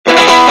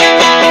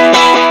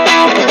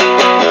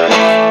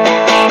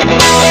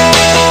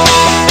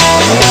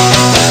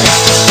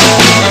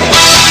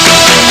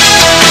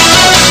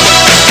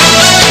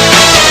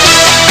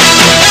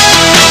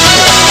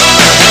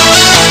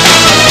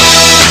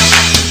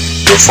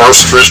The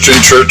First Christian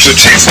Church of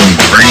Tiefling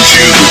brings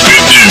you the good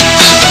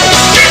news.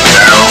 And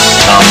now,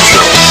 Tom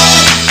Show.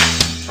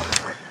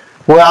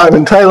 Well, I've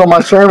entitled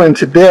my sermon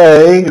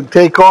today,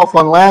 take off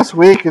on last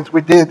week as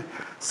we did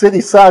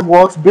city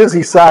sidewalks,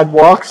 busy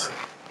sidewalks.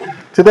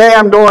 Today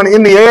I'm doing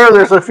In the Air,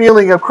 There's a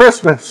Feeling of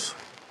Christmas.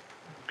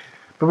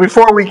 But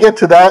before we get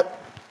to that,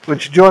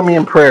 would you join me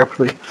in prayer,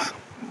 please?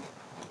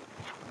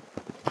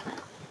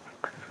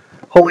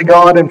 Holy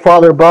God and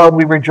Father above,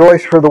 we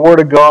rejoice for the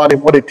Word of God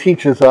and what it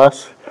teaches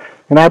us.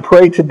 And I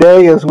pray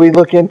today as we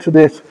look into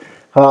this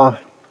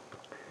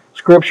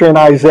scripture in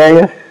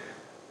Isaiah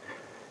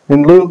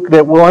and Luke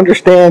that we'll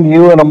understand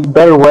you in a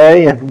better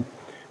way and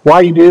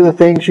why you do the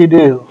things you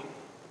do.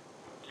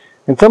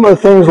 And some of the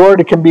things,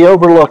 Lord, that can be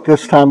overlooked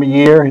this time of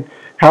year and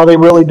how they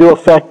really do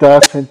affect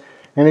us. And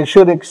it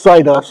should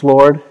excite us,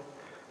 Lord,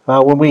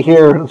 when we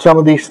hear some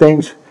of these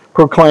things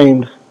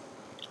proclaimed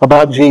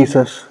about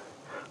Jesus.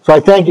 So I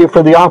thank you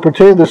for the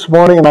opportunity this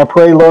morning, and I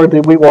pray, Lord,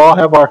 that we will all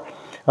have our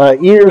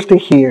ears to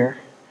hear.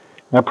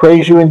 And I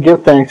praise you and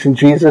give thanks in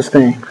Jesus'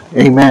 name.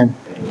 Amen.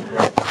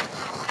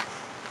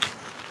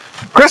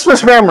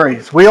 Christmas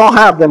memories. We all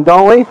have them,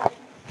 don't we?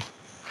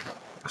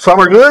 Some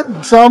are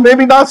good, some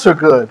maybe not so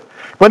good.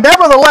 But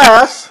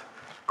nevertheless,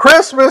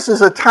 Christmas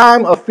is a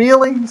time of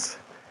feelings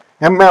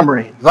and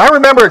memories. I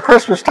remember at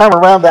Christmas time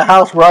around the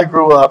house where I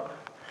grew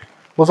up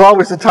was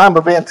always a time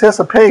of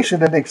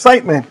anticipation and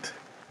excitement.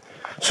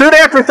 Soon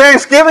after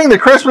Thanksgiving, the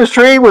Christmas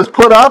tree was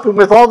put up and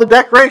with all the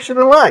decoration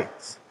and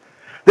lights.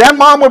 Then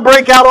Mom would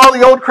break out all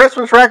the old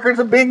Christmas records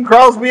of Bing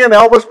Crosby and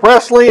Elvis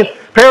Presley and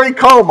Perry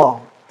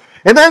Como.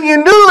 And then you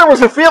knew there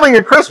was a feeling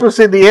of Christmas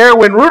in the air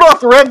when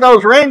Rudolph the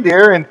Red-Nosed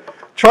Reindeer and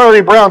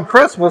Charlie Brown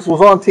Christmas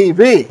was on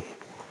TV.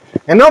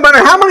 And no matter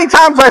how many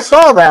times I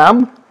saw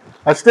them,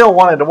 I still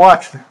wanted to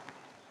watch them.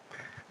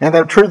 And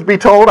the truth be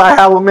told, I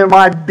have them in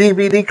my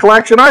DVD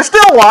collection. I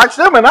still watch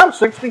them, and I'm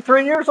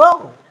 63 years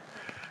old.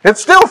 It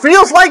still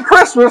feels like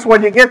Christmas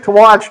when you get to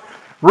watch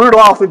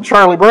Rudolph and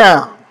Charlie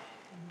Brown.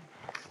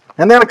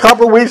 And then a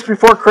couple of weeks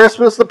before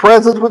Christmas, the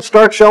presents would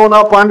start showing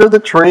up under the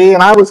tree,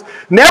 and I was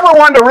never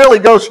one to really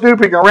go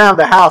snooping around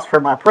the house for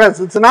my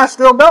presents, and I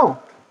still don't.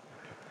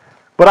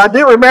 But I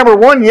do remember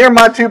one year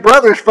my two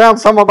brothers found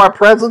some of my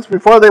presents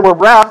before they were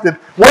wrapped and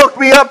woke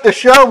me up to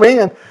show me,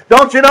 and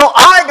don't you know,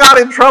 I got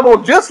in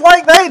trouble just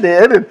like they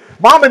did, and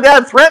Mom and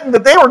Dad threatened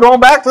that they were going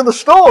back to the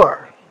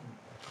store.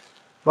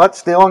 But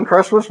still, on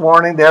Christmas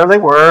morning, there they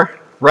were,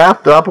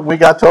 wrapped up, and we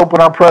got to open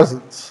our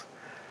presents.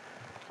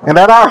 And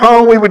at our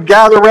home, we would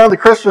gather around the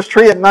Christmas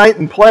tree at night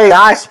and play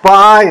I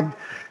Spy. And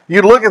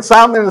you'd look at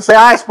something and say,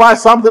 I spy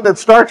something that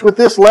starts with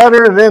this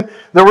letter, and then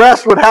the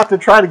rest would have to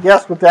try to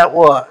guess what that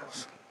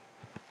was.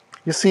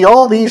 You see,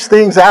 all these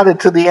things added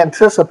to the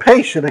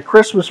anticipation of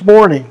Christmas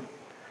morning.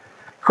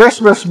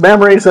 Christmas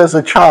memories as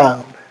a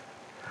child.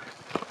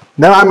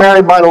 Then I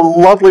married my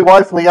lovely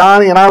wife,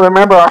 Liani, and I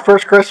remember our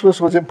first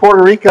Christmas was in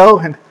Puerto Rico,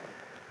 and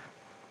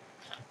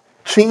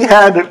she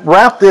had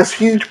wrapped this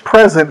huge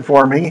present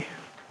for me.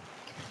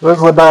 It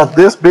was about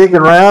this big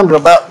and round, and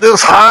about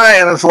this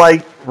high, and it's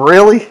like,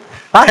 really?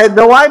 I had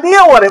no idea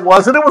what it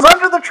was, and it was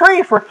under the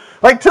tree for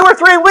like 2 or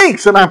 3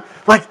 weeks, and I'm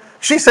like,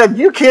 she said,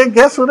 you can't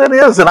guess what it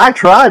is, and I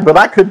tried, but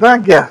I could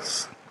not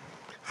guess.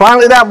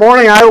 Finally that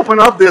morning, I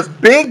opened up this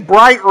big,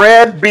 bright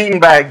red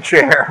beanbag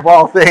chair, of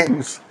all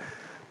things.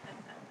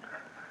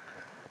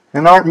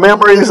 And our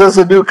memories as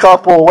a new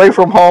couple away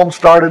from home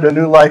started a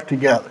new life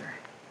together.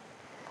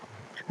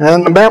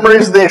 And the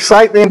memories, the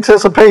excitement,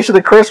 anticipation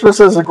of Christmas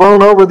has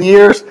grown over the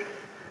years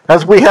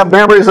as we have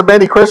memories of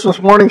many Christmas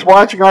mornings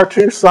watching our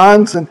 2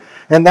 sons and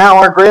now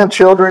our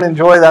grandchildren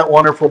enjoy that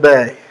wonderful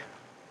day.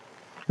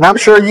 And I'm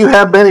sure you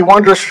have many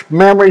wondrous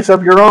memories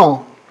of your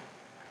own.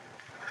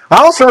 I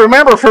also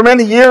remember for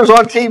many years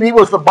on TV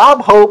was the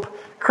Bob Hope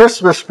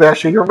Christmas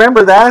special. You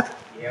remember that?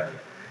 Yeah.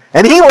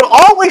 And he would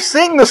always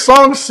sing the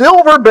song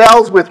Silver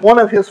Bells with one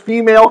of his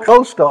female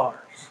co-stars.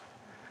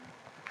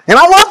 And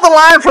I love the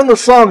line from the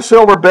song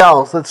Silver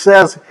Bells that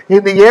says,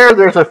 in the air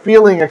there's a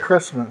feeling of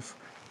Christmas.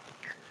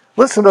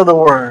 Listen to the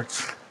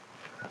words.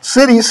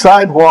 City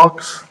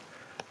sidewalks,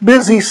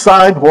 busy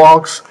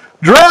sidewalks,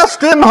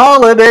 dressed in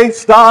holiday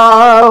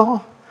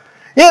style.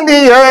 In the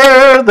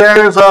air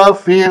there's a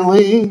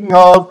feeling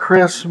of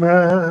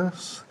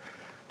Christmas.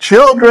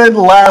 Children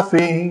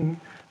laughing,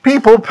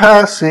 people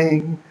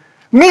passing,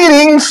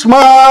 meeting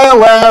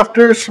smile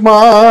after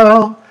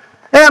smile.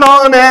 And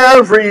on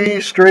every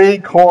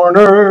street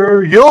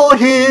corner you'll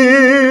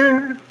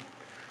hear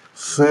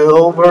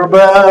silver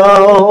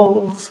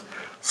bells,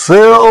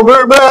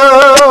 silver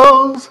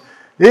bells.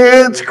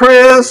 It's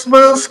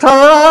Christmas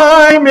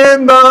time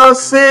in the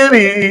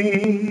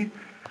city.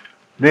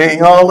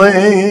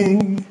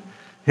 Ding-a-ling,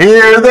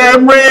 hear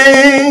them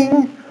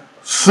ring.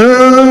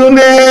 Soon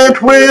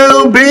it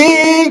will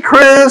be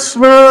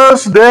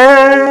Christmas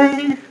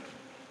Day.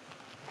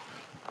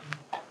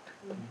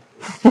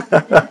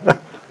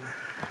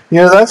 You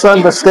know, that's an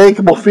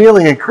unmistakable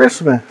feeling at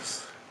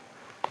Christmas.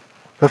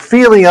 The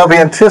feeling of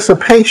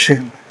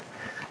anticipation.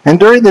 And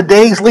during the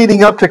days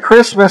leading up to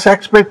Christmas,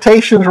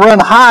 expectations run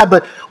high,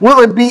 but will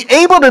it be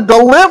able to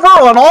deliver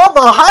on all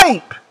the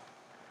hype?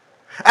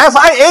 As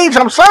I age,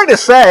 I'm sorry to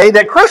say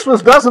that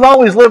Christmas doesn't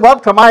always live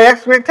up to my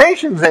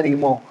expectations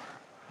anymore.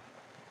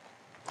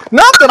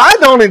 Not that I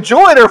don't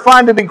enjoy it or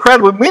find it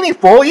incredibly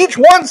meaningful. Each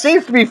one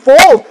seems to be full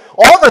of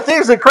all the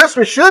things that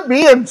Christmas should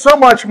be and so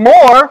much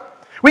more.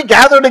 We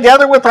gather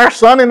together with our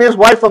son and his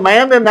wife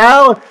Amanda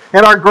now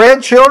and our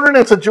grandchildren.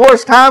 It's a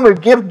joyous time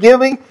of gift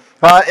giving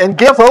and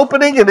gift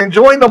opening and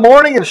enjoying the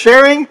morning and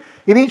sharing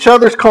in each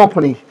other's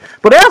company.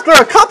 But after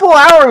a couple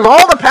hours,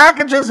 all the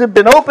packages have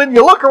been opened.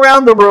 You look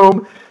around the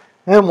room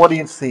and what do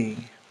you see?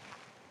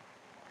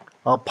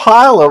 A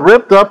pile of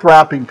ripped up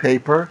wrapping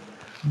paper,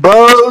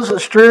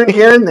 bows strewn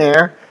here and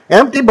there,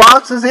 empty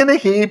boxes in a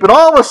heap, and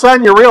all of a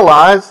sudden you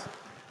realize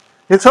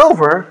it's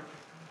over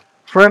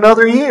for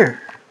another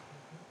year.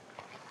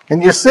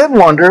 And you sit and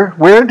wonder,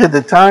 where did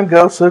the time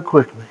go so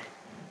quickly?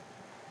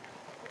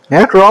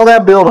 After all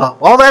that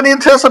build-up, all that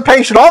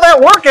anticipation, all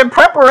that work and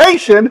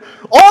preparation,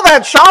 all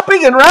that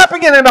shopping and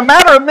wrapping, and in a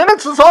matter of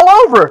minutes it's all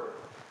over.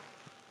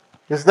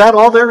 Is that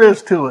all there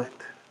is to it?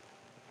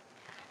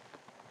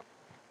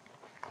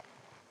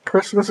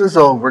 Christmas is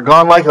over,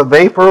 gone like a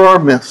vapor or a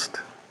mist.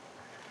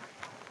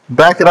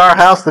 Back at our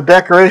house, the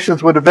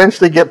decorations would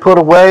eventually get put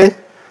away.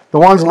 The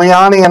ones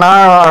Leonie and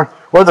I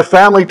or the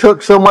family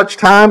took so much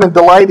time and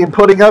delight in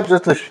putting up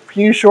just a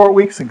few short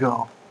weeks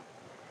ago.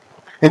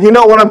 And you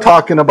know what I'm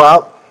talking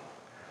about.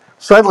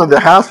 Suddenly the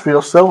house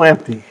feels so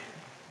empty.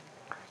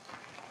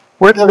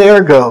 Where did the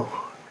air go?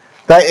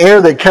 That air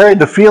that carried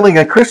the feeling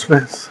of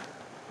Christmas.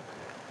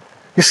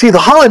 You see, the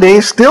holiday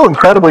is still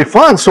incredibly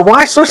fun, so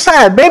why so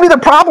sad? Maybe the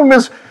problem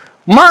is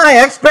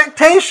my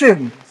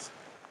expectations.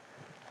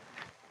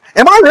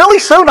 Am I really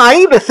so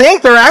naive to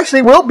think there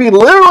actually will be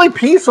literally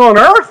peace on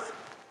earth?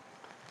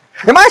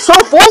 Am I so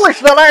foolish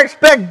that I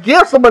expect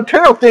gifts and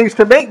material things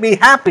to make me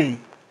happy?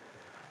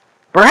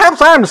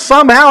 Perhaps I'm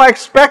somehow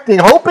expecting,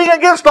 hoping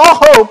against all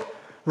hope,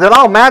 that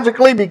I'll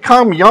magically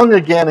become young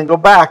again and go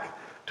back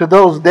to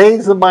those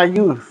days of my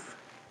youth.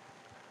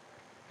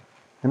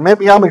 And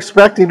maybe I'm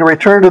expecting to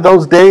return to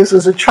those days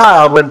as a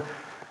child when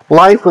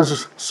life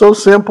was so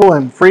simple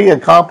and free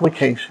of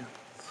complications.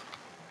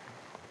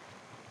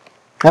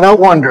 And I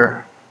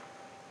wonder,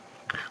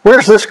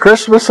 where's this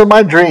Christmas of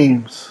my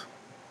dreams?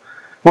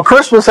 Will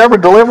Christmas ever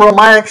deliver on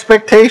my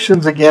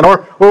expectations again?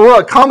 Or will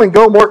it come and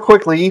go more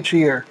quickly each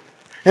year?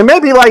 And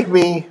maybe like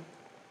me,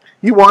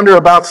 you wonder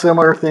about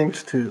similar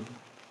things too.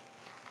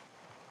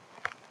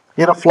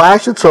 In a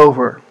flash, it's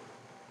over.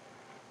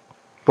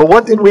 But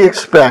what did we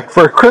expect?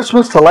 For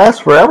Christmas to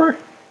last forever?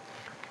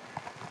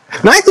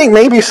 And I think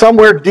maybe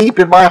somewhere deep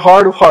in my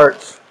heart of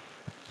hearts,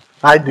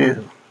 I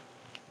do.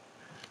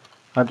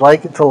 I'd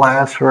like it to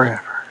last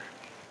forever.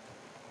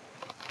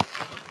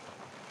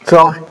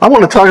 So I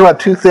want to talk about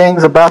two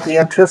things about the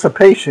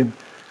anticipation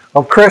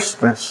of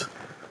Christmas.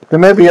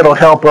 Then maybe it'll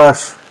help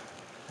us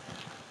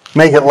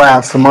make it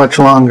last much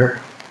longer.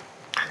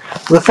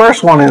 The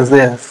first one is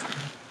this.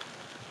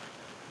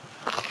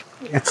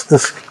 It's the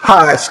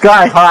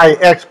sky-high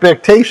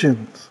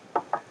expectations.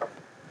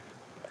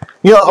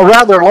 You know, a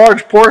rather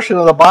large portion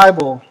of the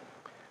Bible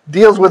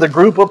deals with a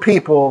group of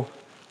people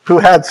who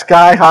had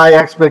sky-high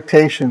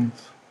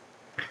expectations.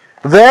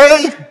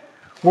 They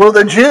were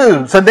the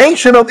Jews, a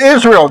nation of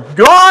Israel,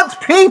 God's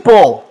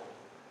people.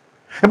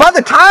 And by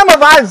the time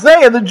of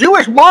Isaiah, the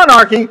Jewish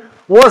monarchy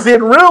was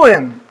in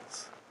ruins.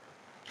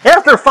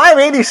 After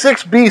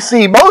 586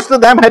 BC, most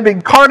of them had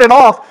been carted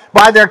off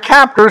by their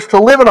captors to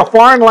live in a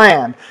foreign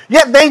land.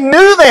 Yet they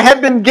knew they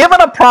had been given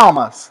a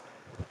promise.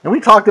 And we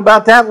talked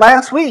about that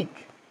last week.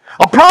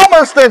 A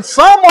promise that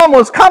someone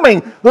was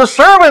coming, the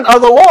servant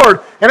of the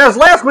Lord. And as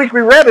last week we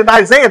read in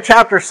Isaiah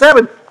chapter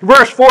 7,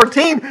 verse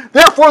 14,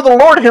 therefore the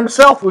Lord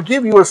himself will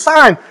give you a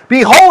sign.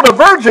 Behold, a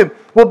virgin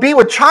will be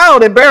with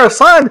child and bear a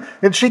son,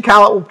 and she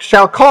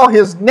shall call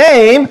his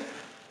name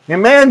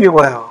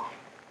Emmanuel.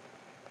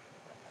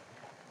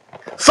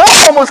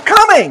 Someone was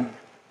coming.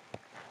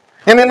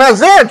 And in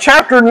Isaiah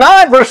chapter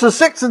 9, verses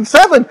 6 and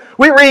 7,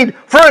 we read,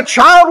 for a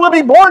child will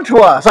be born to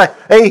us,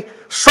 a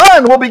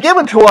son will be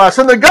given to us,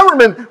 and the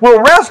government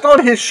will rest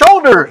on his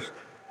shoulders.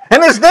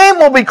 And his name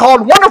will be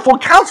called Wonderful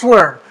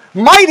Counselor,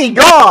 Mighty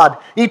God,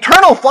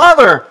 Eternal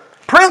Father,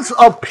 Prince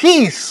of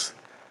Peace.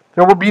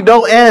 There will be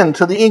no end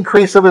to the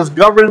increase of his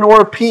government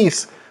or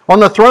peace on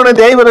the throne of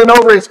David and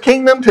over his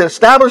kingdom to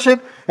establish it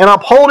and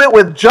uphold it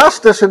with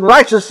justice and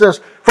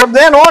righteousness from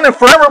then on and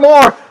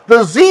forevermore.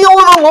 The zeal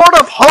of the Lord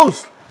of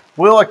hosts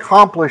will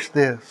accomplish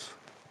this.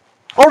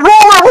 A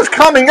ruler was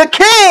coming, a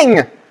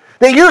king.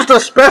 They used a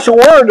special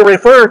word to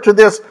refer to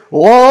this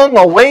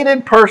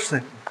long-awaited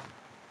person.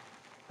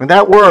 And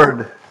that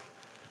word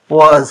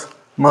was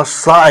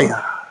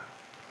Messiah.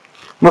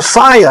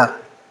 Messiah,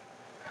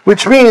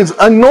 which means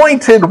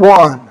anointed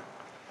one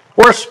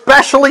or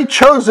specially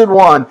chosen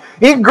one.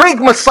 In Greek,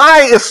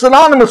 Messiah is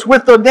synonymous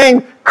with the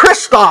name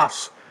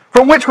Christos,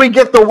 from which we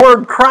get the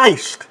word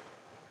Christ.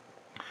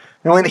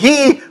 And when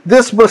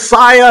this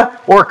Messiah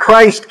or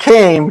Christ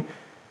came,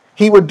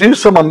 he would do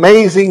some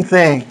amazing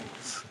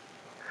things.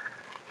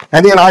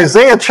 And in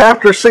Isaiah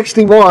chapter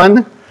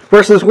 61,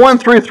 verses 1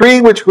 through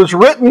 3, which was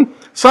written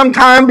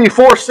sometime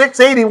before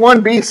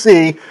 681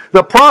 BC,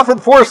 the prophet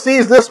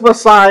foresees this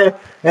Messiah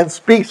and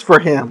speaks for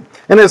him.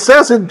 And it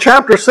says in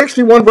chapter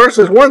 61,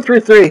 verses 1 through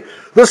 3,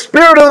 the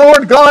Spirit of the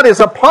Lord God is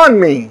upon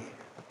me,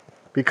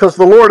 because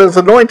the Lord has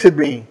anointed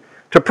me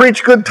to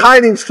preach good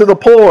tidings to the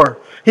poor.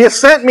 He has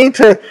sent me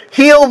to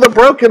heal the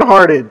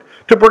brokenhearted,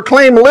 to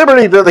proclaim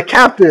liberty to the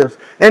captives,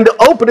 and the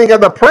opening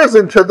of the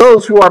prison to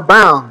those who are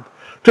bound,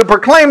 to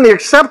proclaim the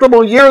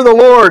acceptable year of the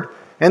Lord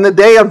and the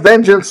day of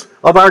vengeance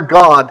of our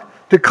God,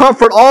 to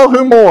comfort all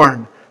who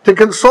mourn, to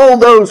console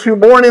those who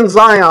mourn in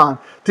Zion,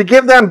 to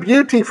give them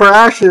beauty for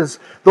ashes,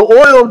 the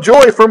oil of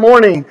joy for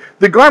mourning,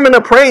 the garment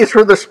of praise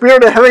for the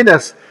spirit of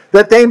heaviness,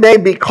 that they may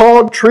be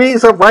called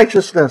trees of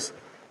righteousness,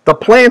 the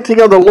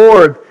planting of the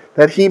Lord,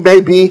 that he may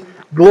be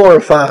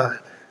glorified.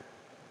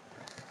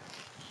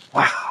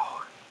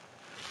 Wow.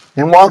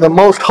 And while the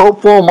most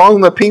hopeful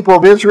among the people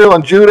of Israel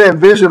and Judah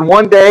envisioned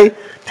one day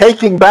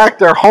taking back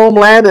their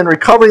homeland and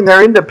recovering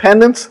their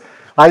independence,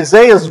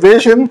 Isaiah's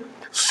vision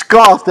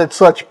scoffed at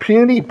such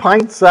puny,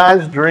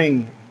 pint-sized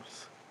dreams.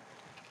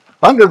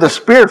 Under the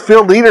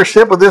Spirit-filled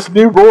leadership of this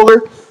new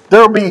ruler,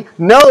 there will be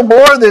no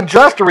more than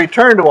just a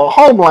return to a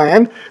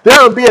homeland.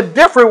 There will be a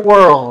different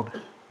world.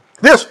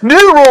 This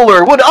new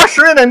ruler would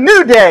usher in a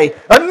new day,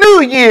 a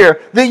new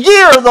year, the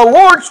year of the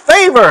Lord's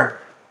favor.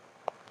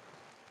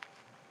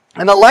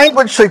 And the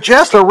language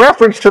suggests a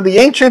reference to the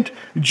ancient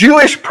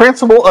Jewish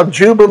principle of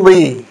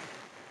Jubilee.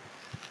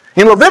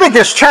 In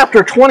Leviticus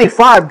chapter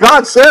 25,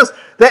 God says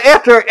that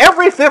after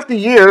every 50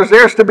 years,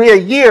 there's to be a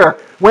year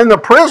when the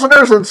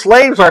prisoners and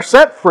slaves are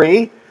set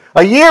free,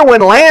 a year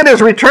when land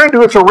is returned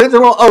to its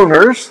original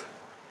owners,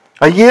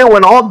 a year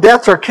when all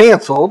debts are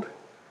canceled.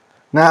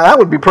 Now, that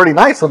would be pretty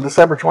nice on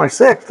December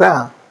 26th,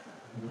 huh?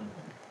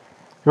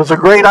 It was a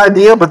great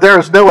idea, but there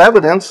is no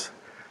evidence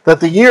that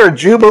the year of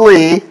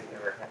Jubilee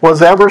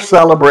was ever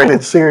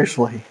celebrated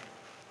seriously.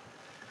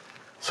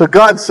 So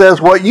God says,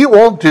 what you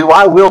won't do,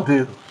 I will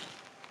do.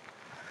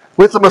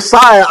 With the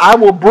Messiah, I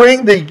will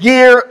bring the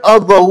year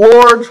of the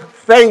Lord's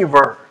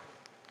favor.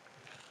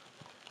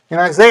 In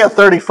Isaiah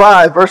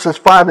 35, verses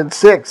 5 and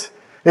 6,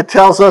 it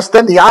tells us,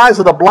 then the eyes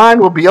of the blind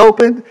will be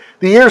opened,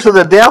 the ears of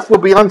the deaf will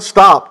be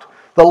unstopped.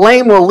 The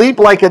lame will leap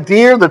like a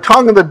deer, the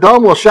tongue of the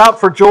dumb will shout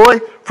for joy,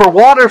 for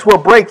waters will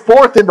break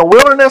forth in the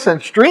wilderness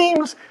and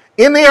streams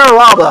in the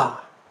Arabah.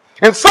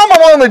 And some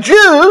among the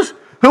Jews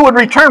who would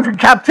return from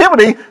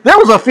captivity, there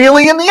was a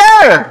feeling in the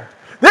air.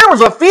 There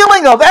was a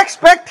feeling of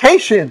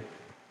expectation.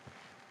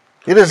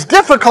 It is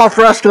difficult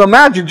for us to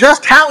imagine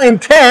just how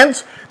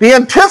intense the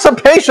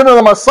anticipation of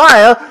the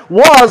Messiah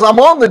was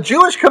among the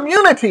Jewish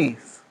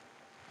communities.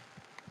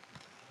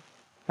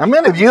 Now,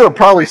 many of you have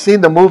probably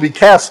seen the movie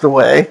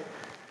Castaway,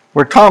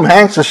 where Tom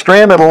Hanks is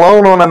stranded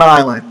alone on an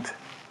island.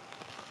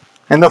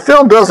 And the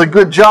film does a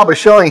good job of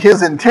showing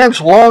his intense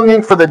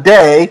longing for the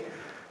day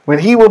when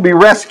he will be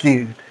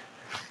rescued.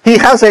 He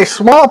has a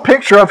small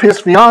picture of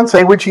his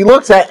fiancée, which he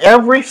looks at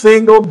every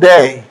single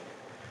day,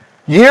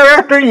 year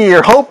after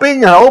year,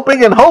 hoping and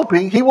hoping and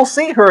hoping he will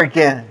see her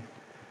again,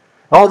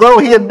 although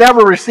he had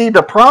never received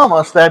a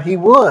promise that he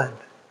would.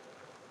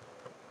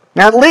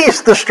 At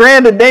least the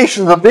stranded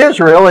nations of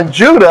Israel and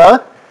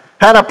Judah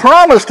had a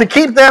promise to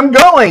keep them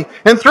going.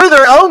 And through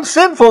their own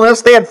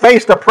sinfulness, they had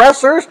faced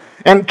oppressors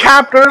and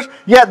captors,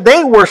 yet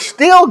they were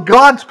still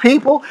God's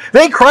people.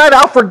 They cried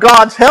out for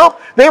God's help.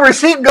 They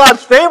received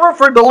God's favor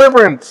for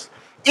deliverance.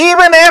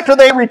 Even after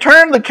they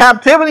returned to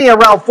captivity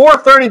around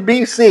 430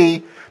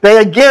 BC, they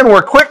again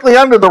were quickly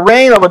under the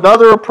reign of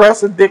another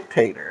oppressive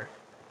dictator.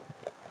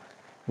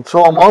 And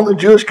so among the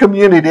Jewish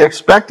community,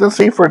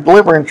 expectancy for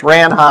deliverance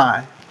ran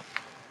high.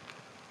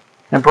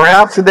 And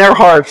perhaps in their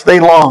hearts they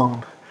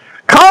longed,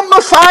 come,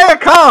 Messiah,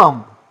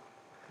 come.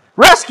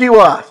 Rescue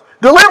us.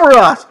 Deliver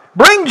us.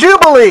 Bring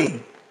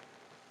Jubilee.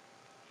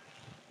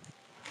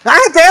 Now,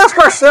 I have to ask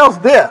ourselves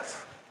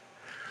this.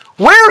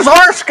 Where's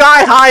our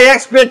sky-high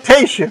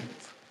expectations?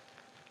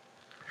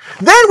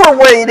 They were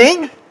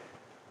waiting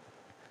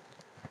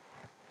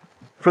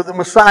for the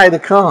Messiah to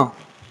come.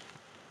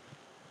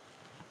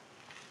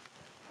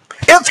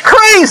 It's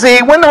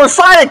crazy. When the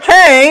Messiah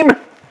came,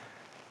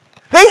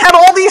 they had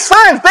all these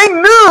signs. They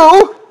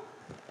knew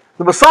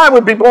the Messiah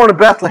would be born in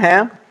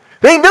Bethlehem.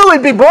 They knew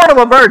he'd be born of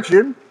a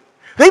virgin.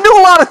 They knew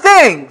a lot of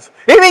things.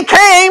 And he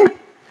came,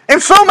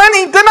 and so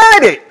many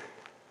denied it.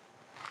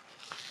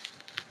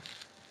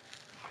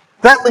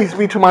 That leads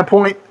me to my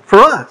point for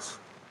us.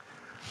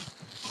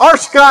 Our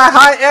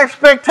sky-high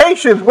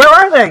expectations, where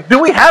are they?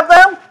 Do we have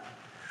them?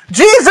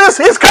 Jesus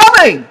is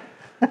coming.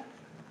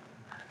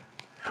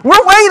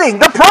 We're waiting.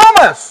 The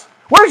promise.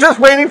 We're just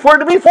waiting for it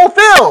to be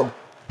fulfilled.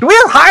 Do we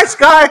have high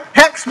sky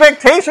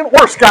expectation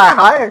or sky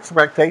high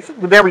expectation,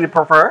 whatever you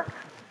prefer,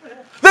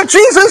 that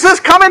Jesus is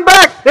coming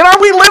back? And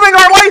are we living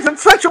our life in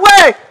such a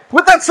way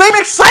with that same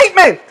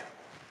excitement?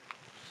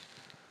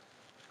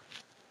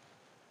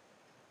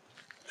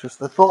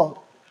 Just a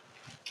thought.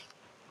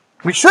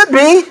 We should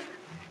be.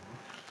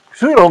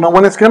 Because we don't know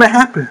when it's going to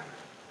happen.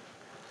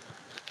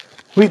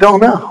 We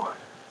don't know.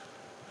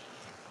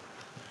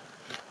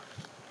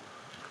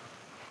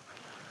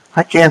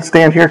 I can't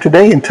stand here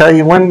today and tell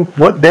you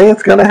what day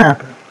it's going to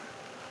happen.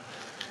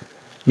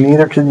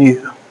 Neither can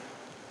you.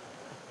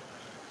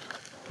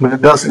 But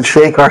it doesn't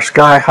shake our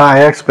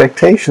sky-high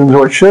expectations,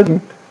 or it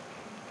shouldn't.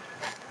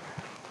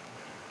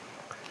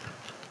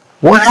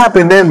 What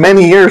happened then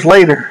many years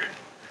later,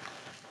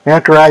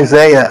 after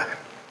Isaiah?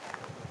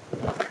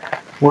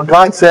 Well,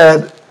 God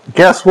said,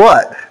 guess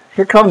what?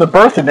 Here come the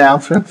birth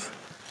announcements.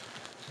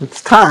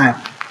 It's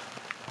time.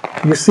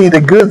 You see,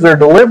 the goods are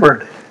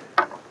delivered.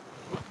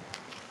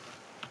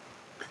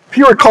 If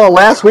you recall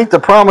last week, the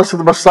promise of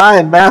the Messiah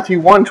in Matthew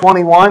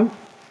 1:21,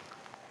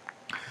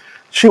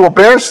 she will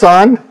bear a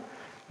son.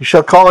 You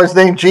shall call his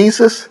name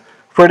Jesus,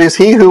 for it is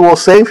he who will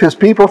save his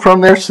people from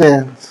their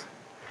sins.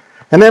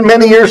 And then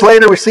many years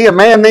later, we see a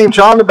man named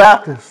John the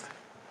Baptist.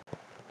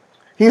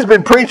 He's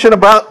been preaching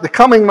about the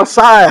coming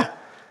Messiah.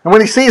 And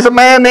when he sees a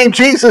man named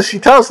Jesus, he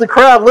tells the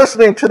crowd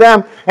listening to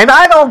them, and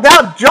I don't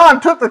doubt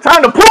John took the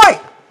time to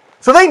point.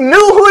 So they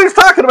knew who he was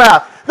talking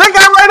about. That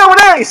guy right over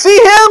there, you see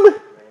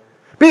him?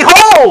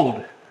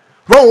 Behold,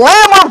 the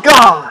Lamb of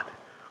God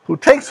who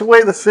takes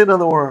away the sin of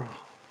the world.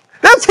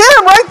 That's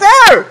him right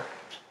there.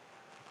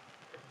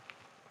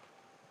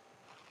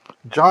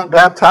 John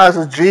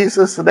baptizes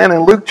Jesus, and then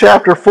in Luke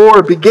chapter 4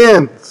 it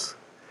begins.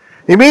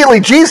 Immediately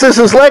Jesus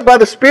is led by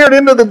the Spirit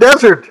into the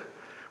desert,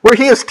 where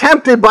he is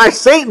tempted by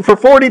Satan for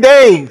 40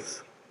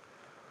 days.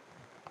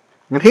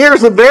 And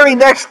here's the very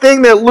next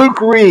thing that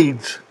Luke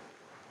reads.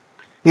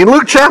 In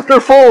Luke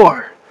chapter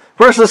 4,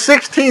 verses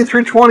 16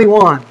 through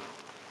 21.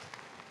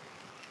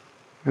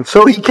 And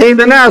so he came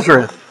to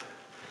Nazareth,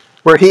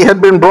 where he had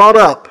been brought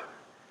up.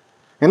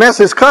 And as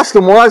his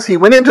custom was, he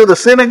went into the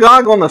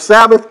synagogue on the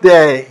Sabbath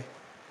day,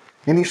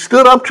 and he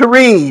stood up to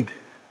read.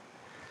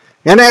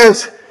 And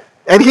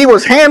he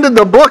was handed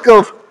the book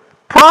of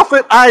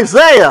prophet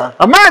Isaiah.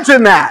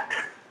 Imagine that.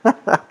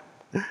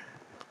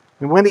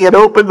 And when he had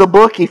opened the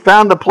book, he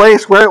found the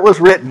place where it was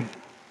written,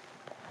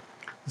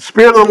 the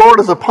Spirit of the Lord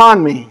is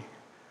upon me,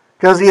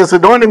 because he has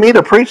anointed me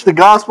to preach the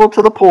gospel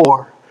to the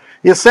poor.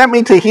 He has sent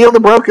me to heal the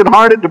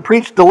brokenhearted, to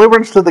preach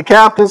deliverance to the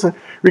captives, and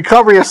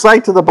recovery of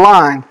sight to the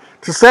blind,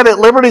 to set at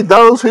liberty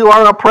those who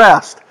are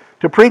oppressed,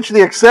 to preach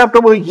the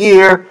acceptable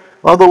year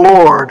of the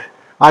Lord.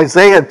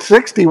 Isaiah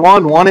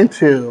 61, 1 and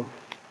 2.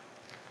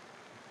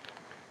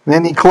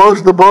 Then he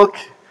closed the book,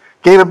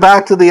 gave it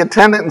back to the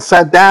attendant, and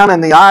sat down,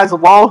 and the eyes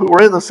of all who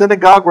were in the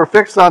synagogue were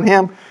fixed on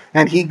him.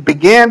 And he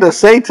began to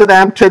say to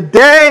them,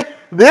 today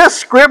this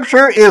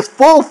scripture is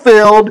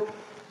fulfilled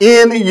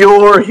in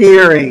your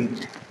hearing.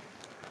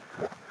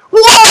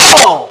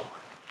 Whoa!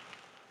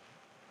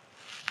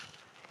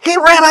 He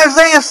read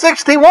Isaiah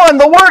 61,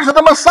 the words of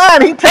the Messiah,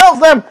 and he tells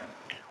them,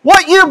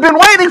 what you've been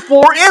waiting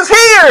for is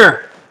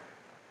here.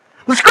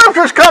 The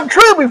scriptures come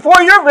true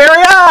before your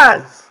very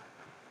eyes.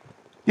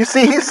 You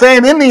see, he's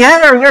saying in the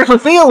air there's a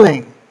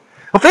feeling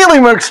of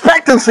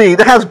expectancy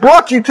that has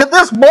brought you to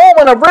this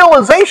moment of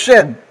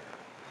realization.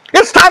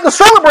 It's time to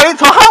celebrate.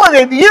 It's a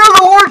holiday. The year of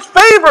the Lord's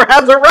favor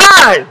has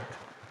arrived.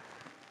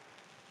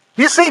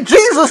 You see,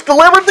 Jesus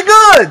delivered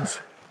the goods.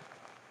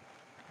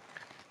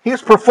 He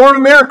has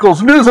performed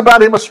miracles. News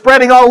about him is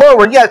spreading all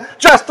over. Yet,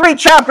 just 3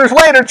 chapters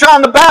later,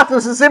 John the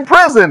Baptist is in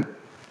prison.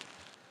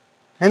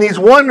 And he's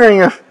wondering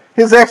if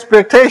his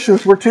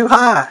expectations were too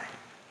high.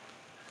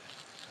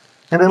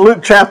 And in Luke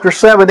chapter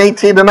 7,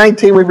 18 to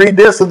 19, we read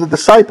this, and the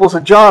disciples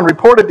of John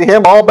reported to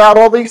him all about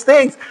all these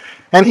things.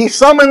 And he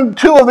summoned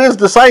 2 of his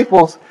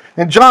disciples,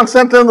 and John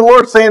sent them to the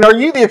Lord, saying, are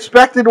you the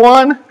expected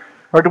one,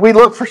 or do we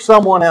look for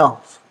someone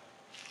else?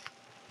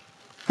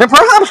 And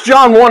perhaps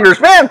John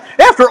wonders, man,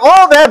 after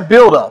all that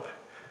buildup,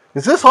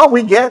 is this all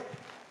we get?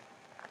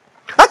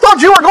 I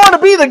thought you were going to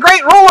be the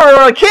great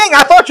ruler or a king.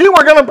 I thought you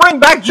were going to bring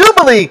back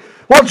Jubilee.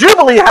 Well,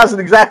 Jubilee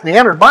hasn't exactly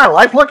entered my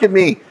life. Look at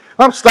me.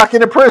 I'm stuck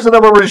in a prison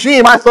of a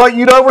regime I thought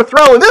you'd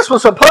overthrow. And this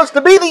was supposed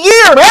to be the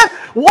year, man.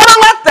 What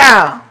a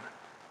letdown.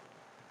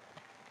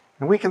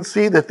 And we can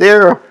see that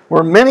there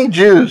were many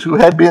Jews who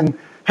had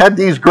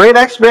these great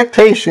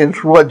expectations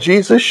for what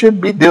Jesus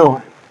should be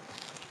doing.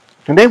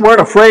 And they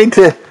weren't afraid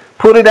to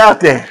put it out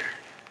there.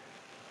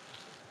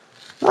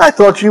 I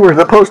thought you were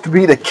supposed to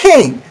be the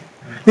king.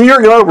 You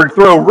were going to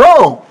overthrow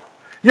Rome.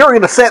 You were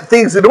going to set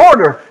things in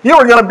order. You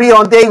were going to be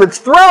on David's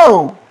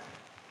throne.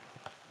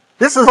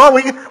 This is all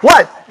we get.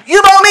 What? You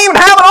don't even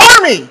have an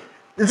army.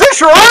 Is this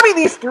your army,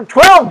 these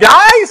 12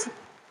 guys?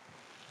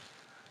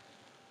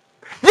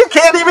 You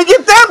can't even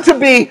get them to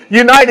be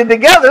united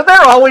together.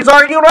 They're always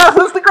arguing about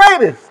who's the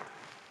greatest.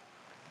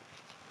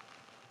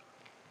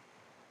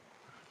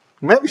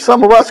 Maybe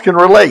some of us can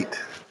relate.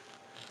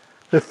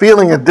 The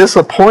feeling of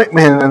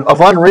disappointment and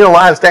of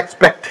unrealized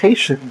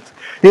expectations.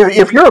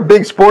 If you're a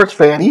big sports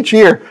fan, each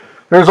year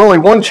there's only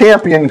one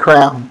champion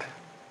crowned.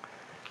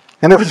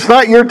 And if it's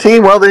not your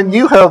team, well, then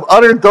you have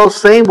uttered those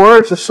same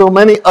words as so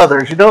many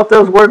others. You know what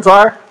those words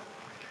are?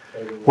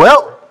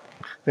 Well,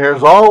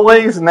 there's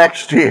always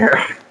next year.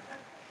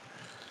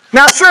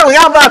 Now, surely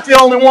I'm not the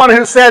only one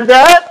who said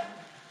that.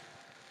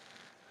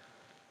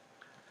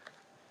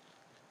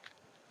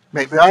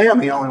 Maybe I am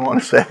the only one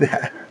who said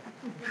that.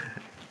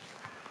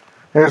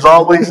 There's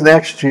always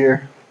next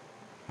year.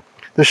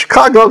 The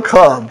Chicago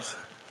Cubs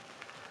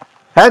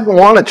hadn't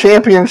won a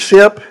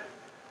championship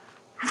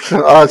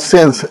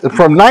since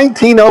from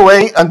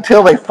 1908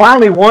 until they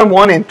finally won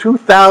one in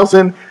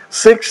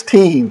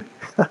 2016.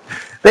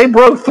 They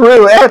broke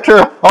through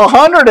after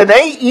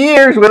 108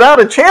 years without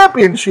a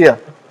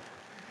championship.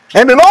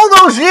 And in all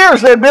those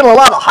years, there had been a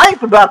lot of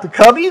hype about the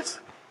Cubbies.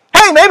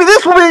 Hey, maybe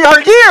this will be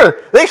our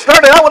year. They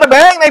started out with a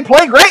bang, they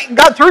played great, and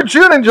got through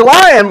June and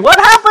July, and what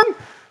happened?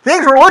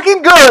 Things were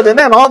looking good, and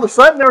then all of a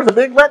sudden there was a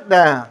big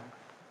letdown.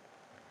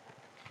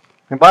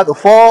 And by the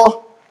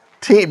fall,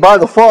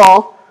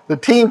 the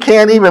team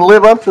can't even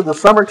live up to the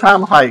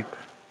summertime hype.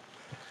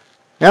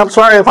 Now, I'm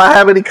sorry if I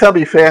have any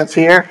Cubby fans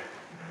here,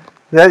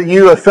 that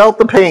you have felt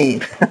the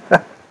pain.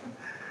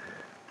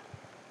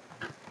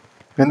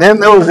 And then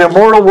those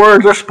immortal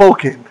words are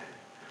spoken.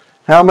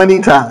 How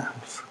many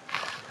times?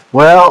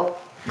 Well,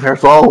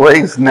 there's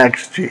always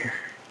next year.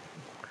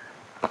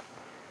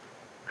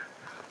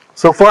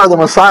 So far, the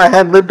Messiah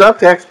hadn't lived up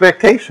to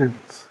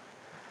expectations.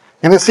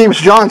 And it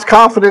seems John's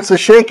confidence is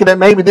shaken that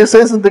maybe this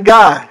isn't the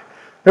guy.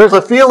 There's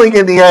a feeling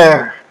in the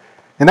air,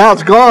 and now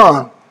it's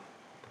gone.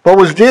 But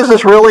was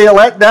Jesus really a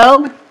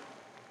letdown?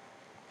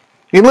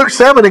 In Luke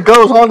 7, it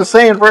goes on to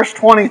say in verse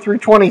 20 through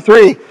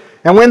 23,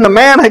 and when the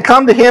man had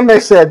come to him, they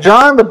said,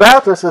 John the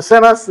Baptist has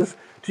sent us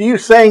to you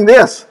saying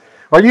this,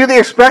 are you the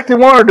expected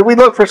one, or do we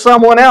look for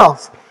someone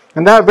else?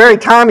 And that very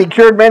time he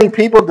cured many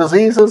people,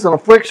 diseases and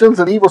afflictions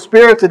and evil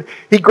spirits, and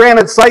he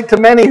granted sight to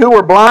many who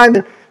were blind.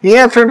 And he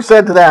answered and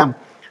said to them,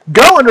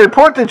 go and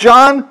report to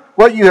John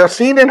what you have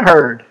seen and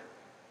heard.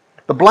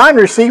 The blind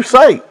receive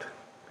sight.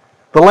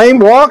 The lame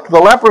walk, the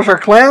lepers are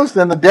cleansed,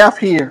 and the deaf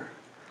hear.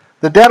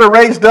 The dead are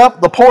raised up,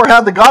 the poor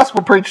have the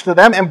gospel preached to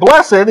them, and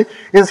blessed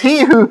is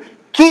he who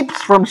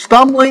keeps from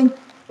stumbling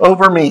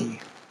over me.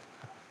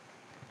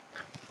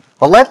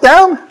 A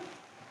letdown?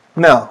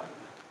 No.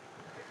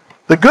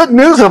 The good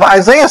news of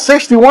Isaiah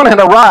 61 had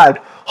arrived.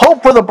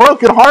 Hope for the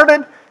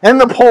brokenhearted and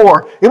the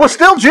poor. It was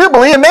still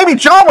Jubilee, and maybe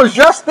John was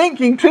just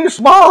thinking too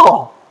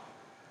small.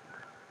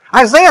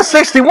 Isaiah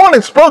 61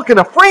 had spoken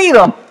of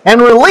freedom and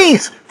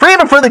release.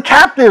 Freedom for the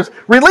captives.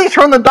 Release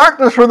from the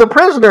darkness for the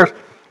prisoners.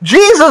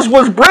 Jesus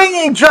was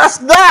bringing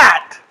just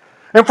that.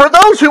 And for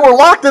those who were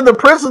locked in the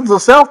prisons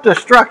of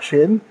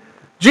self-destruction,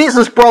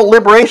 Jesus brought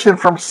liberation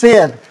from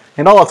sin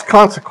and all its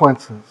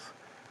consequences.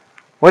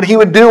 What he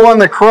would do on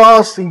the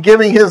cross in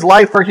giving his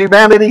life for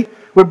humanity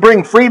would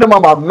bring freedom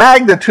of a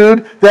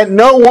magnitude that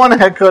no one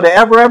could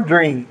ever have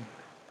dreamed.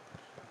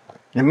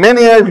 And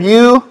many of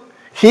you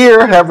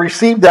here have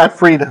received that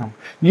freedom.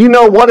 You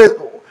know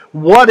it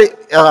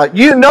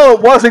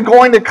wasn't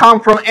going to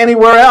come from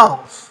anywhere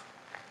else.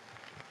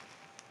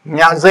 And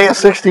Isaiah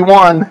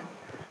 61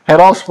 had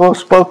also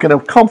spoken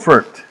of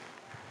comfort.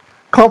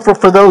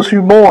 Comfort for those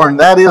who mourn,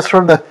 that is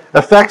from the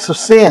effects of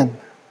sin.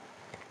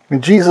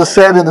 And Jesus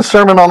said in the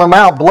Sermon on the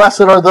Mount,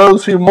 blessed are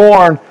those who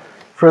mourn,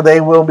 for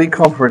they will be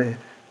comforted.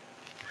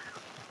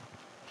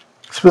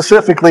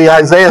 Specifically,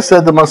 Isaiah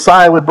said the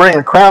Messiah would bring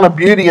a crown of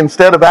beauty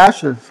instead of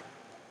ashes,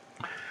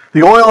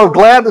 the oil of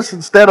gladness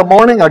instead of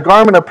mourning, a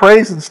garment of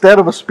praise instead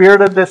of a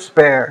spirit of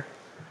despair.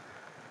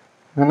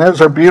 And those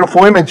are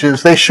beautiful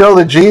images. They show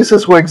that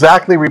Jesus will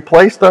exactly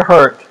replace the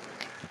hurt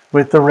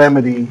with the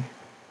remedy.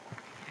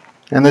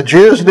 And the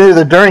Jews knew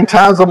that during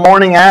times of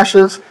mourning,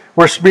 ashes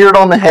were smeared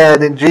on the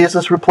head, and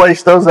Jesus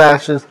replaced those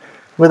ashes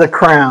with a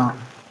crown.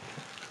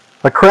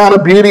 A crown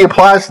of beauty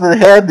applies to the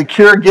head, the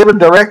cure given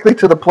directly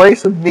to the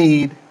place of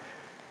need,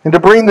 and to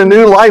bring the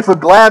new life of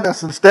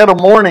gladness instead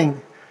of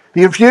mourning,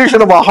 the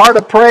infusion of a heart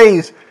of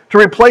praise to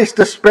replace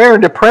despair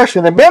and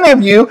depression. And many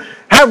of you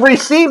have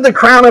received the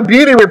crown of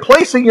beauty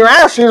replacing your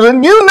ashes,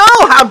 and you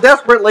know how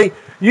desperately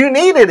you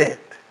needed it.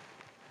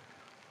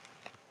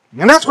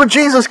 And that's what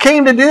Jesus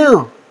came to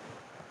do.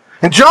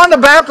 And John the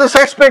Baptist's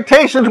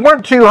expectations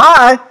weren't too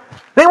high,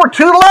 they were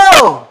too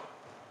low.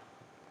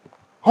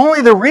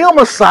 Only the real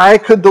Messiah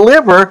could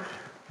deliver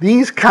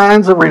these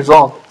kinds of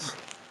results.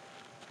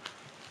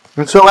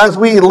 And so as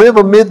we live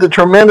amid the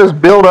tremendous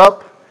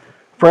build-up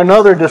for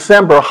another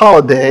December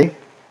holiday,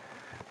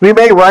 we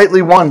may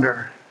rightly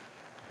wonder,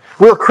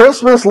 will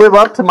Christmas live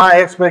up to my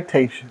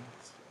expectations?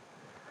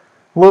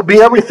 Will it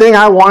be everything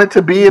I want it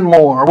to be and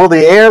more? Will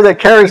the air that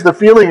carries the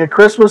feeling of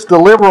Christmas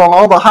deliver on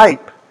all the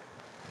hype?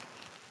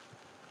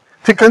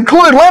 To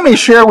conclude, let me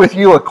share with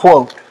you a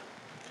quote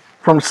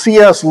from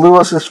C.S.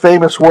 Lewis's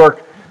famous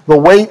work, The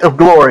Weight of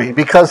Glory,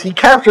 because he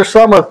captures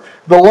some of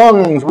the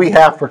longings we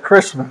have for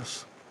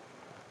Christmas.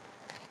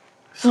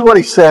 This is what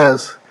he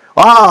says.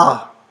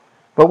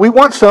 But we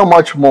want so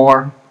much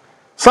more.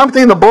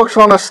 Something the books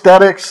on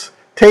aesthetics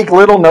take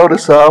little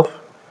notice of,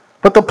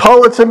 but the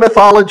poets and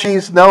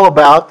mythologies know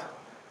about.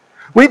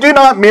 We do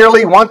not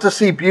merely want to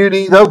see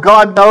beauty, though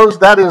God knows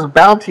that is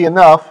bounty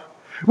enough.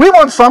 We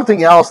want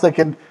something else that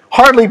can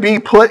hardly be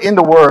put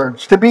into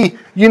words, to be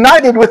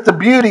united with the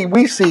beauty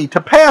we see, to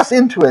pass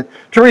into it,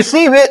 to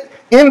receive it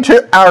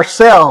into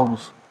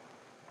ourselves,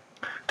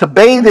 to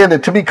bathe in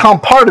it, to become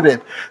part of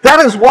it. That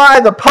is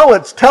why the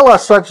poets tell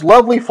us such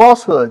lovely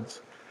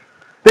falsehoods.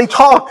 They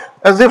talk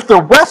as if the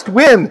west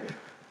wind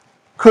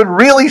could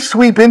really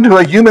sweep into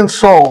a human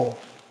soul,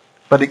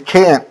 but it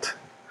can't.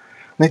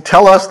 They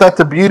tell us that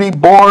the beauty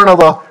born of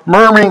a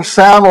murmuring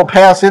sound will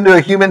pass into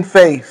a human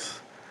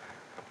face,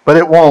 but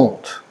it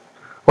won't,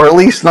 or at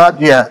least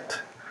not yet.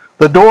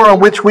 The door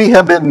on which we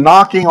have been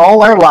knocking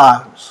all our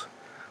lives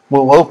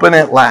will open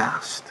at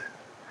last.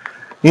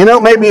 You know,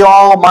 maybe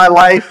all my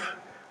life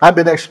I've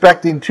been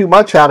expecting too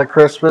much out of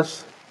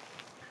Christmas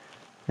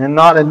and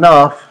not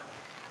enough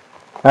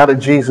out of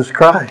Jesus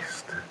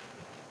Christ.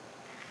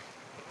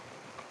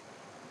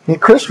 And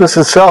Christmas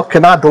itself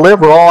cannot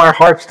deliver all our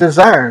heart's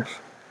desires,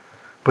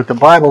 but the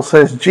Bible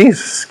says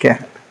Jesus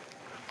can.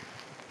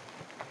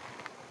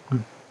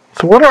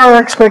 So what are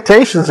our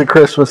expectations of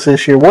Christmas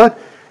this year? What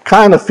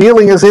kind of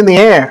feeling is in the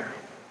air?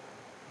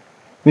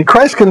 I mean,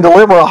 Christ can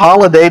deliver a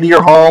holiday to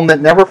your home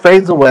that never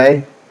fades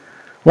away,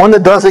 one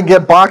that doesn't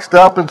get boxed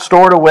up and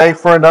stored away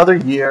for another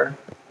year,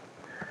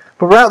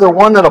 but rather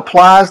one that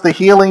applies the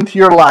healing to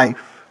your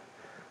life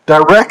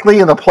directly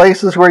in the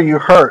places where you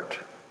hurt,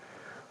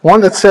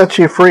 one that sets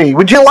you free.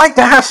 Would you like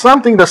to have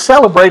something to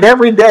celebrate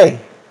every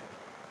day?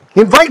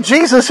 Invite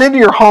Jesus into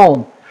your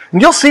home,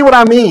 and you'll see what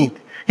I mean.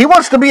 He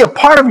wants to be a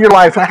part of your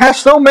life and has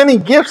so many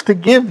gifts to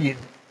give you.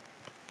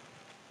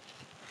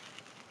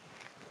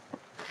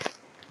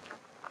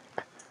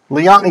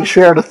 Liani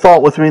shared a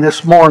thought with me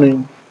this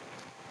morning.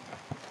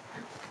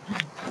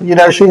 You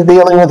know, she's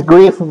dealing with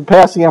grief of the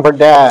passing of her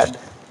dad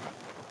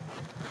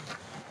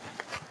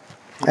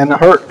and the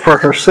hurt for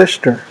her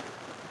sister.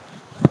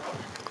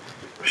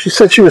 She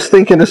said she was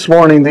thinking this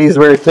morning these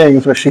very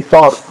things when she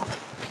thought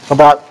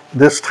about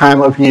this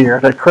time of year,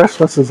 that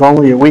Christmas is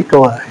only a week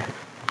away.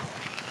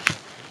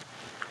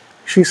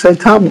 She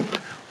said, Tom,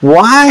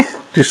 why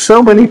do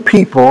so many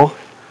people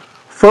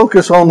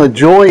focus on the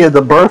joy of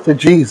the birth of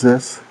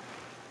Jesus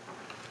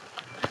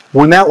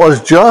when that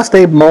was just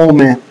a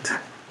moment?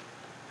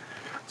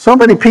 So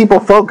many people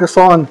focus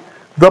on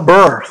the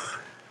birth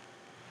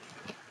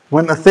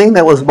when the thing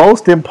that was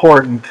most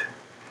important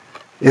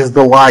is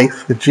the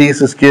life that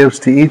Jesus gives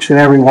to each and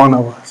every one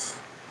of us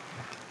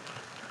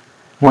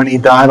when he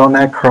died on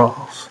that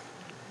cross.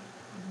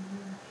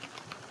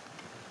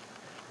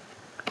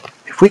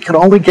 If we could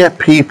only get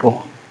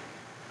people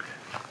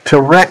to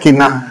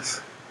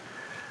recognize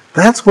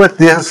that's what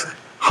this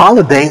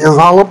holiday is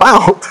all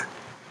about.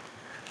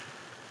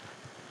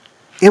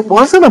 It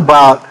wasn't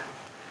about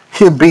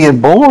him being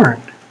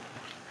born,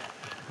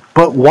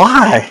 but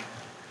why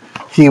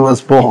he was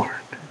born.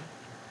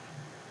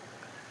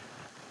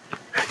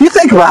 You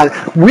think about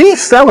it. We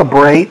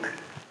celebrate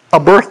a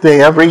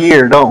birthday every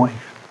year, don't we?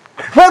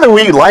 Whether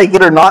we like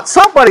it or not,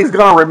 somebody's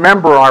going to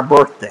remember our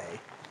birthday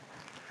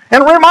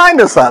and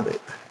remind us of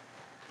it.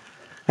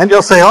 And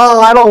you'll say, oh,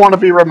 I don't want to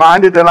be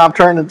reminded that I'm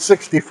turning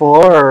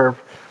 64 or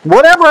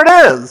whatever it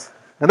is.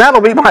 And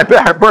that'll be my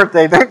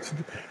birthday next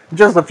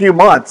just a few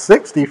months.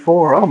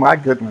 64, oh my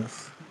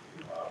goodness.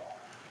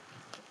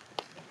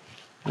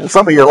 And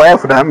some of you are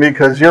laughing at me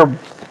because you're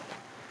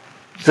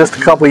just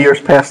a couple of years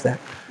past that.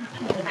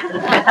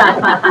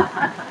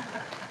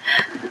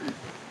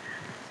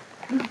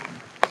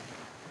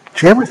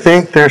 Do you ever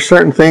think there are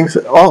certain things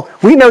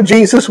we know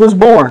Jesus was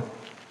born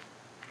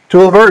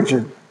to a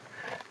virgin.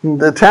 In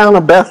the town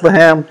of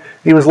Bethlehem,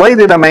 he was laid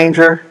in a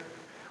manger.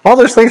 All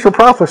those things were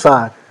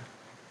prophesied.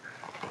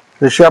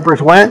 The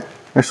shepherds went,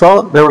 they saw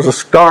it, there was a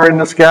star in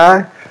the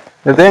sky.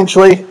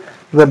 Eventually,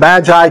 the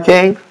Magi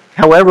came,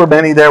 however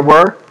many there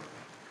were.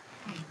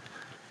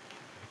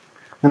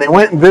 And they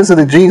went and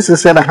visited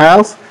Jesus in a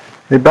house.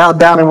 They bowed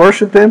down and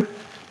worshiped him.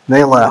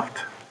 They left.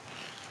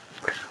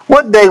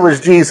 What day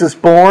was Jesus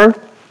born?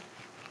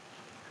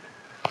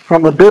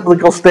 From the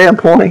biblical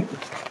standpoint,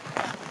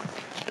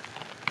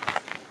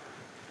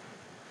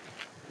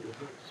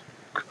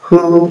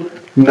 who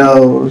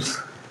knows?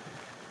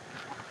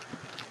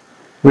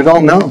 We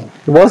don't know.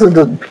 It wasn't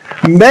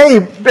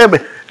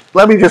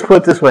let me just put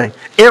it this way.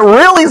 It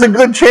really is a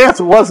good chance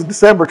it wasn't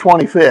December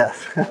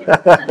 25th.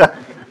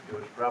 It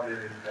was probably in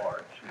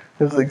March.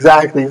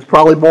 It's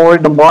probably more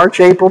in the March,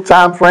 April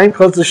time frame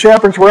because the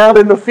shepherds were out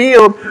in the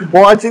field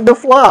watching the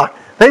flock.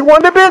 They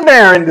wouldn't have been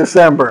there in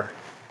December.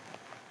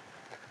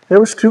 It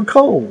was too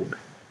cold.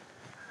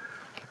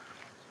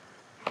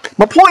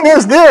 My point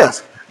is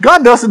this.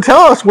 God doesn't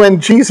tell us when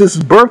Jesus'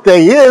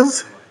 birthday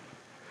is.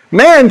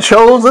 Man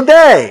chose a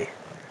day.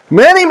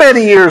 Many,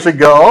 many years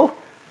ago,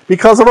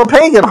 because of a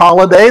pagan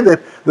holiday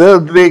that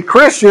the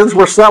Christians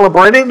were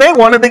celebrating, they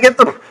wanted to get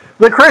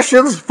the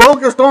Christians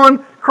focused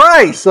on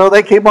Christ. So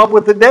they came up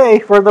with the day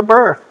for the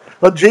birth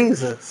of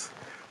Jesus.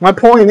 My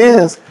point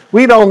is,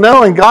 we don't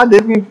know, and God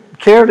didn't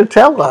care to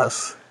tell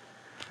us.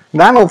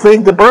 And I don't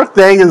think the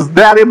birthday is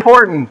that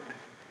important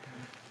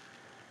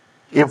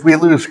if we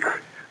lose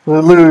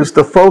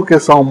the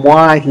focus on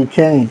why he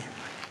came.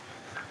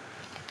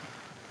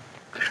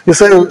 You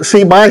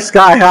see, my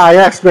sky-high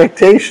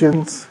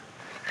expectations,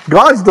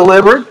 God's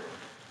delivered.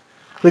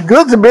 The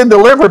goods have been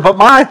delivered, but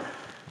my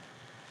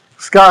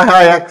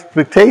Sky-high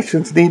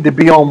expectations need to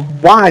be on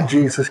why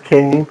Jesus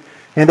came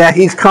and that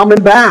he's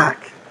coming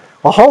back.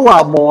 A whole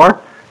lot more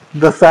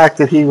the fact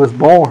that he was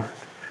born.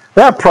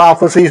 That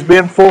prophecy's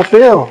been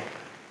fulfilled.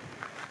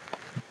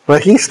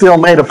 But he still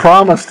made a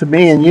promise to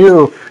me and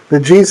you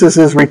that Jesus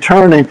is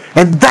returning.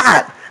 And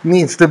that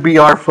needs to be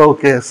our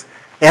focus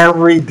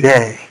every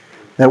day.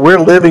 That we're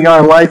living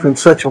our life in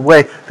such a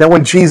way that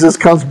when Jesus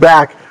comes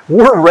back,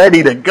 we're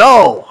ready to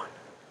go.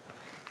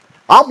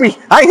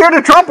 I hear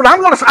the trumpet.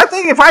 I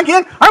think if I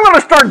get, I'm going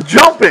to start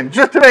jumping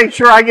just to make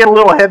sure I get a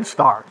little head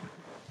start.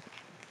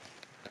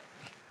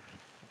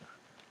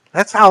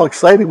 That's how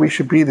excited we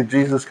should be that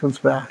Jesus comes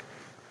back.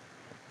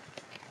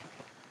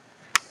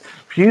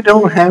 If you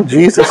don't have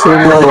Jesus in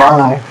your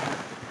life,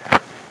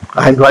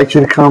 I invite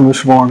you to come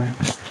this morning.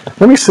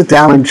 Let me sit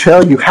down and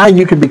tell you how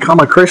you can become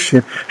a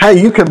Christian, how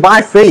you can,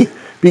 by faith,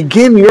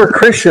 begin your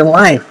Christian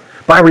life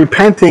by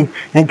repenting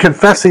and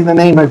confessing the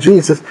name of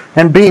Jesus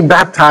and being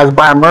baptized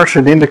by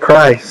immersion into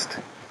Christ.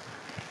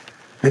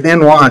 And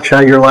then watch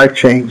how your life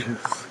changes.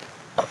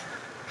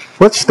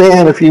 Let's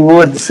stand, if you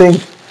would, and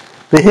sing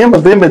the hymn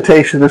of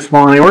invitation this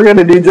morning. We're going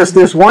to do just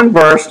this one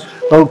verse.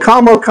 O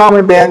come,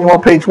 Emmanuel,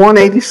 page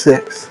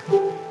 186.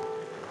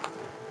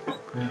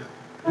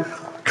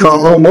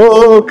 Come,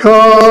 O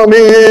come,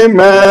 Emmanuel,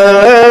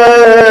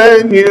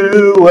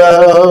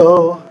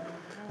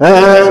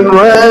 and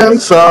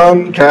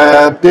ransom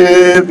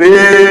captive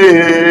Israel,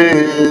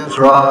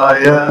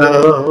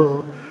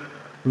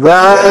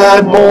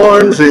 that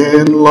mourns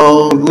in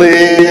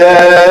lonely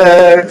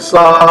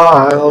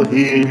exile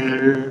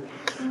here,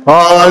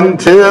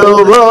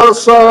 until the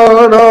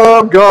Son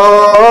of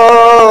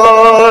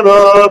God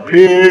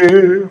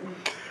appear.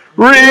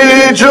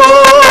 Rejoice,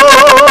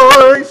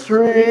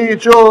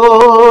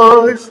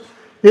 rejoice,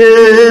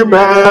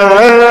 Emmanuel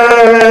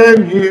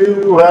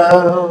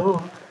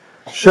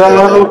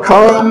shall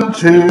come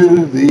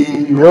to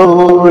thee,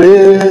 O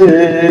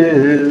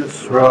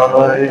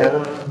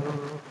Israel.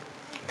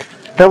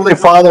 Heavenly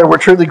Father, we're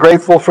truly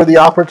grateful for the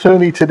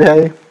opportunity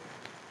today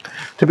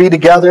to be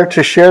together,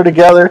 to share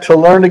together, to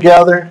learn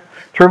together,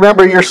 to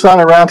remember your Son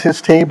around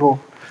his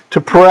table, to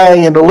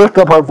pray and to lift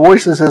up our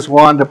voices as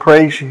one to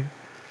praise you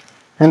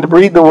and to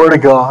read the Word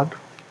of God.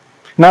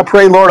 And I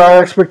pray, Lord, our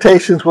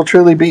expectations will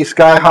truly be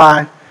sky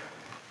high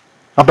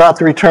about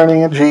the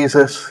returning of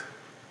Jesus.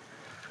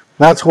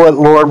 That's what,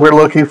 Lord, we're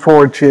looking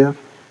forward to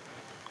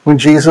when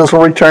Jesus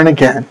will return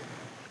again.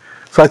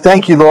 So I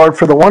thank you, Lord,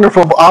 for the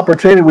wonderful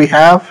opportunity we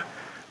have.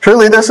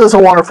 Truly, this is a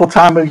wonderful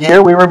time of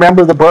year. We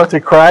remember the birth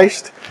of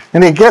Christ,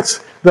 and it gets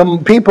the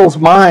people's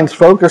minds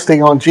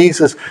focusing on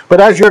Jesus.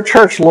 But as your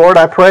church, Lord,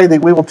 I pray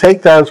that we will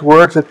take those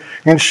words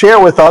and share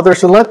with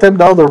others and let them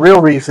know the real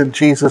reason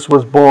Jesus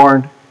was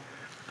born,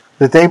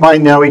 that they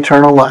might know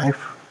eternal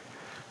life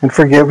and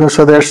forgiveness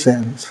of their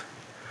sins.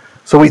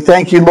 So we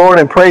thank you, Lord,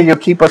 and pray you'll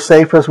keep us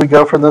safe as we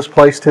go from this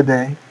place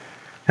today.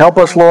 Help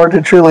us, Lord,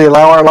 to truly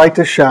allow our light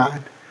to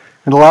shine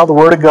and allow the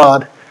Word of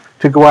God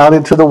to go out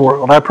into the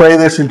world. I pray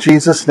this in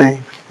Jesus'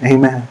 name.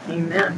 Amen. Amen.